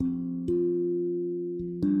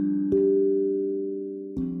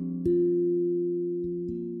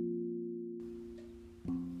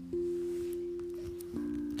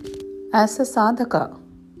As a sadhaka,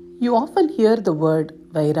 you often hear the word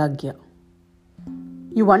Vairagya.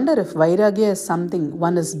 You wonder if Vairagya is something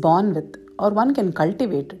one is born with or one can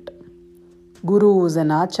cultivate it. Gurus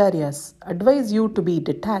and acharyas advise you to be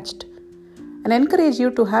detached and encourage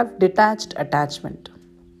you to have detached attachment.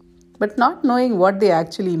 But not knowing what they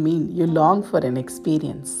actually mean, you long for an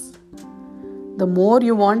experience. The more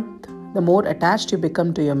you want, the more attached you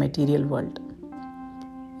become to your material world.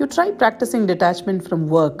 You try practicing detachment from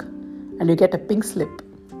work and you get a pink slip.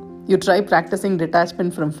 You try practicing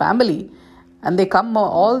detachment from family and they come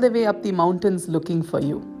all the way up the mountains looking for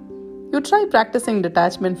you. You try practicing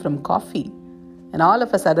detachment from coffee and all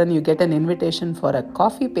of a sudden you get an invitation for a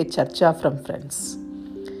coffee pe charcha from friends.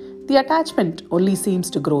 The attachment only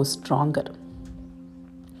seems to grow stronger.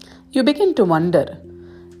 You begin to wonder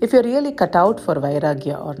if you're really cut out for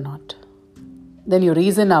Vairagya or not. Then you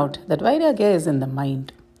reason out that Vairagya is in the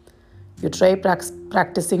mind. You try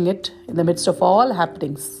practicing it in the midst of all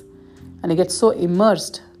happenings and you get so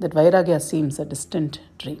immersed that Vairagya seems a distant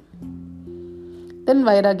dream. Then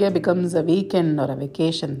Vairagya becomes a weekend or a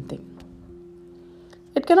vacation thing.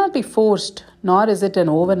 It cannot be forced, nor is it an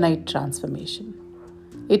overnight transformation.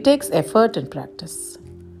 It takes effort and practice.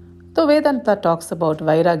 Though Vedanta talks about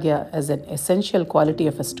Vairagya as an essential quality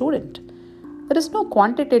of a student, there is no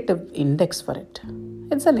quantitative index for it.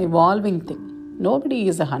 It's an evolving thing. Nobody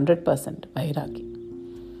is 100% Vairagi.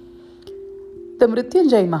 The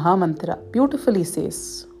Mrityunjay Mahamantra beautifully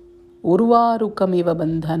says, Urvarukamiva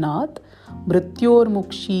bandhanat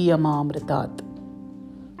mrityormukshiyamamritat.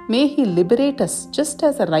 May he liberate us just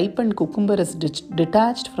as a ripened cucumber is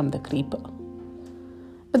detached from the creeper.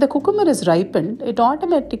 When the cucumber is ripened, it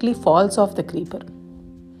automatically falls off the creeper.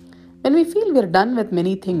 When we feel we are done with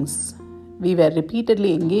many things we were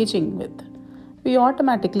repeatedly engaging with, we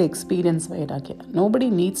automatically experience Vairagya. Nobody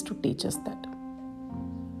needs to teach us that.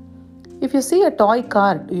 If you see a toy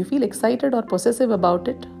car, do you feel excited or possessive about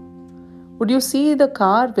it? Would you see the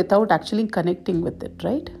car without actually connecting with it,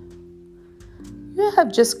 right? You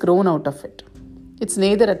have just grown out of it. It's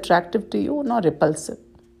neither attractive to you nor repulsive.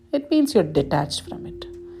 It means you're detached from it.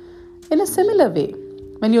 In a similar way,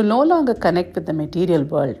 when you no longer connect with the material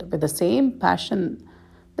world with the same passion,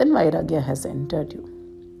 then Vairagya has entered you.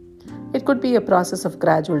 It could be a process of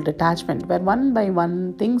gradual detachment where one by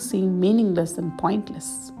one things seem meaningless and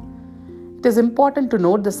pointless. It is important to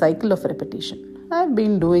note the cycle of repetition. I have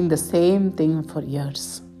been doing the same thing for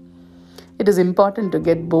years. It is important to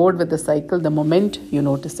get bored with the cycle the moment you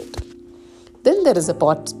notice it. Then there is a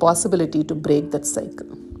possibility to break that cycle.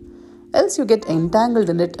 Else you get entangled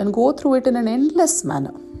in it and go through it in an endless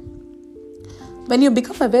manner. When you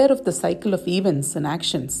become aware of the cycle of events and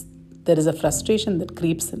actions, there is a frustration that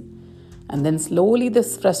creeps in. And then slowly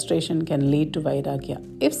this frustration can lead to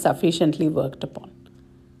Vairagya if sufficiently worked upon.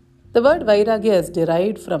 The word Vairagya is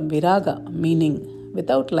derived from Viraga, meaning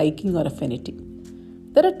without liking or affinity.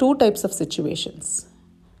 There are two types of situations.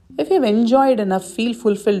 If you have enjoyed enough, feel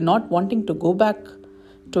fulfilled, not wanting to go back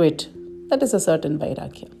to it, that is a certain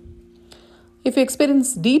Vairagya. If you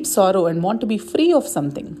experience deep sorrow and want to be free of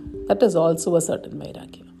something, that is also a certain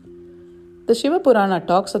Vairagya. The Shiva Purana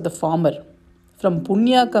talks of the former. From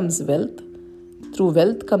punya comes wealth, through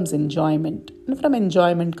wealth comes enjoyment, and from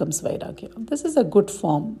enjoyment comes Vairagya. This is a good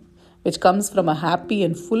form, which comes from a happy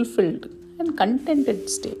and fulfilled and contented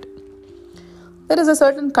state. There is a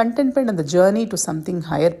certain contentment and the journey to something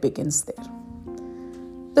higher begins there.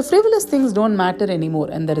 The frivolous things don't matter anymore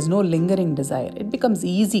and there is no lingering desire. It becomes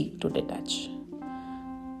easy to detach.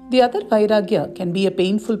 The other Vairagya can be a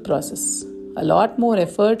painful process. A lot more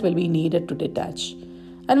effort will be needed to detach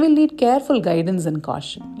and will need careful guidance and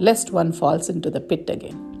caution, lest one falls into the pit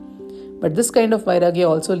again. But this kind of Vairagya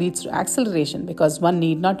also leads to acceleration because one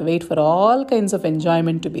need not wait for all kinds of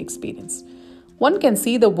enjoyment to be experienced. One can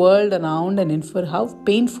see the world around and infer how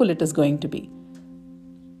painful it is going to be.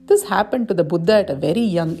 This happened to the Buddha at a very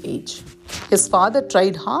young age. His father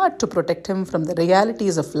tried hard to protect him from the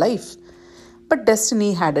realities of life, but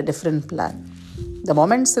destiny had a different plan. The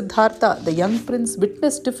moment Siddhartha, the young prince,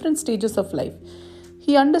 witnessed different stages of life,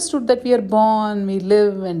 he understood that we are born, we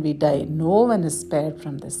live and we die. No one is spared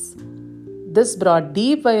from this. This brought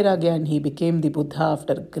deep Vairagya and he became the Buddha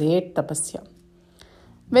after great tapasya.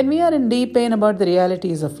 When we are in deep pain about the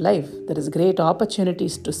realities of life, there is great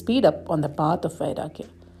opportunities to speed up on the path of Vairagya.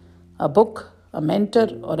 A book, a mentor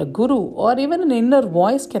or a guru or even an inner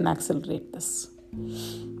voice can accelerate this.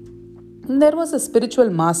 There was a spiritual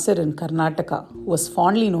master in Karnataka who was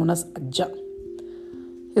fondly known as Ajja.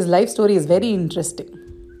 His life story is very interesting.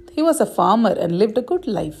 He was a farmer and lived a good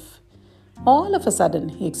life. All of a sudden,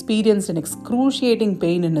 he experienced an excruciating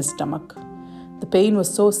pain in his stomach. The pain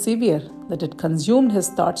was so severe that it consumed his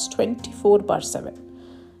thoughts 24/7.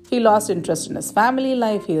 He lost interest in his family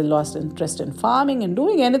life, he lost interest in farming and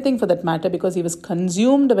doing anything for that matter because he was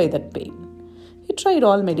consumed by that pain. He tried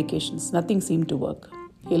all medications, nothing seemed to work.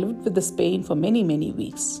 He lived with this pain for many, many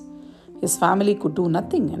weeks. His family could do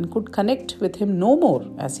nothing and could connect with him no more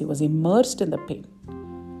as he was immersed in the pain.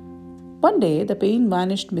 One day, the pain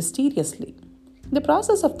vanished mysteriously. In the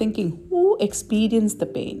process of thinking, who experienced the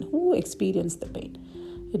pain? Who experienced the pain?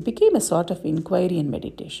 It became a sort of inquiry and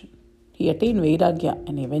meditation. He attained Vairagya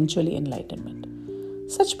and eventually enlightenment.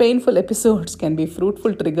 Such painful episodes can be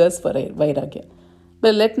fruitful triggers for Vairagya.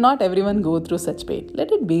 But let not everyone go through such pain.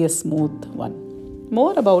 Let it be a smooth one.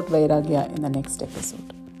 More about Vairagya in the next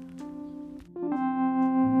episode.